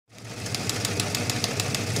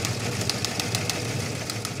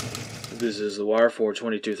This is The Wire for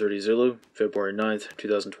 2230 Zulu, February 9th,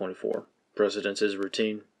 2024. Precedence is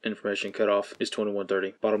routine. Information cutoff is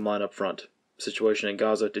 2130. Bottom line up front. Situation in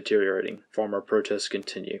Gaza deteriorating. Farmer protests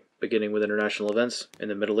continue. Beginning with international events in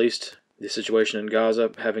the Middle East. The situation in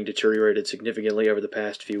Gaza, having deteriorated significantly over the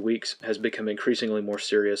past few weeks, has become increasingly more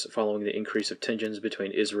serious following the increase of tensions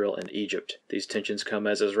between Israel and Egypt. These tensions come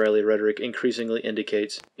as Israeli rhetoric increasingly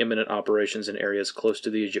indicates imminent operations in areas close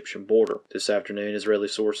to the Egyptian border. This afternoon, Israeli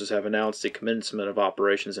sources have announced the commencement of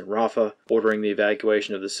operations in Rafah, ordering the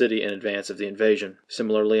evacuation of the city in advance of the invasion.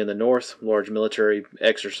 Similarly, in the north, large military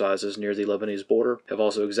exercises near the Lebanese border have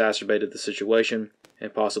also exacerbated the situation,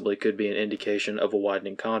 and possibly could be an indication of a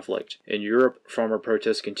widening conflict. In Europe, farmer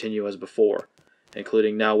protests continue as before,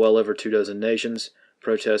 including now well over 24 nations.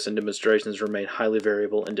 Protests and demonstrations remain highly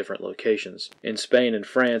variable in different locations. In Spain and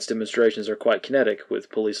France, demonstrations are quite kinetic, with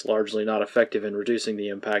police largely not effective in reducing the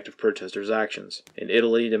impact of protesters' actions. In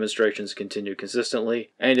Italy, demonstrations continue consistently,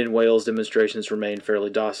 and in Wales, demonstrations remain fairly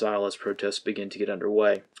docile as protests begin to get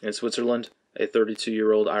underway. In Switzerland, a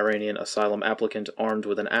 32-year-old Iranian asylum applicant armed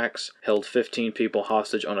with an axe held 15 people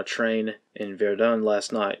hostage on a train in Verdun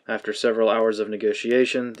last night. After several hours of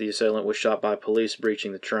negotiation, the assailant was shot by police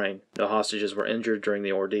breaching the train. No hostages were injured during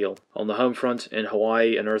the ordeal. On the home front, in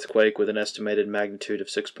Hawaii, an earthquake with an estimated magnitude of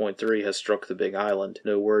 6.3 has struck the Big Island.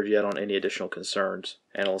 No word yet on any additional concerns.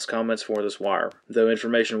 Analyst comments for this wire. Though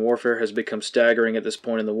information warfare has become staggering at this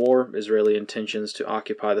point in the war, Israeli intentions to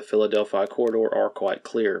occupy the Philadelphia corridor are quite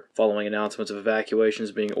clear. Following announcements of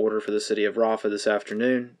evacuations being ordered for the city of Rafah this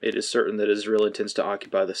afternoon, it is certain that Israel intends to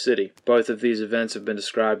occupy the city. Both of these events have been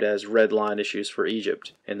described as red line issues for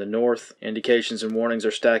Egypt. In the north, indications and warnings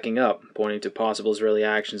are stacking up, pointing to possible Israeli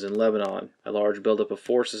actions in Lebanon. A large buildup of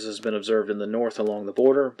forces has been observed in the north along the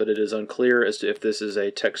border, but it is unclear as to if this is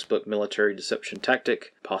a textbook military deception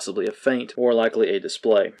tactic, possibly a feint, or likely a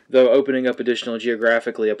display. Though opening up additional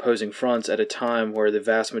geographically opposing fronts at a time where the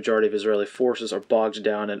vast majority of Israeli forces are bogged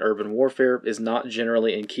down in urban warfare is not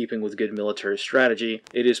generally in keeping with good military strategy,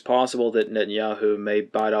 it is possible that Netanyahu may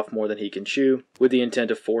bite off more than he can chew, with the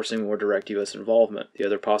intent of forcing more direct U.S. involvement. The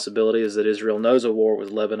other possibility is that Israel knows a war with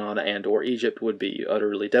Lebanon and/or Egypt would be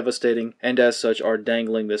utterly devastating, and as such are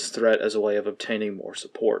dangling this threat as a way of obtaining more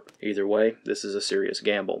support. Either way, this is a serious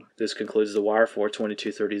gamble. This concludes The Wire for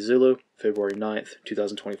 2230 Zulu, February 9th,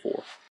 2024.